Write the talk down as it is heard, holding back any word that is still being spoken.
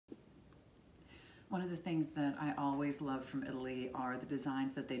One of the things that I always love from Italy are the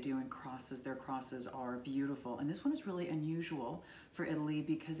designs that they do in crosses. Their crosses are beautiful. And this one is really unusual for Italy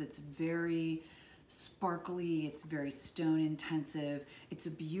because it's very sparkly, it's very stone intensive. It's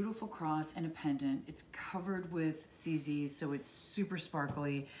a beautiful cross and a pendant. It's covered with CZs, so it's super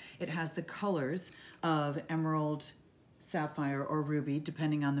sparkly. It has the colors of emerald, sapphire, or ruby,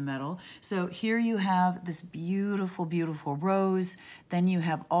 depending on the metal. So here you have this beautiful, beautiful rose. Then you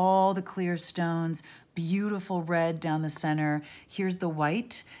have all the clear stones, beautiful red down the center. Here's the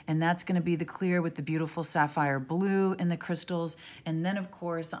white, and that's gonna be the clear with the beautiful sapphire blue in the crystals. And then of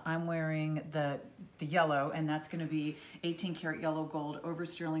course, I'm wearing the yellow, and that's gonna be 18 karat yellow gold over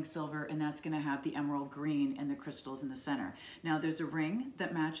sterling silver, and that's gonna have the emerald green and the crystals in the center. Now there's a ring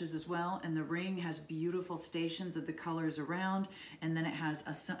that matches as well, and the ring has beautiful stations of the colors around, and then it has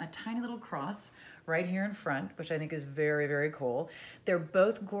a tiny little cross right here in front, which I think is very, very cool. They're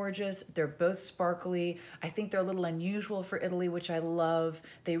both gorgeous. They're both sparkly. I think they're a little unusual for Italy, which I love.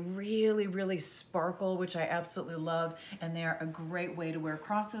 They really, really sparkle, which I absolutely love. And they are a great way to wear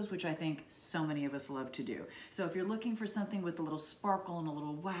crosses, which I think so many of us love to do. So if you're looking for something with a little sparkle and a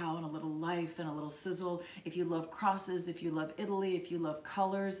little wow and a little life and a little sizzle, if you love crosses, if you love Italy, if you love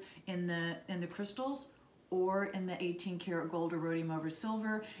colors in the crystals, or in the 18 karat gold or rhodium over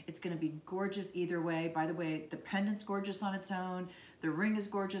silver, it's gonna be gorgeous either way. By the way, the pendant's gorgeous on its own, the ring is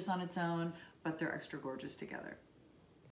gorgeous on its own, but they're extra gorgeous together.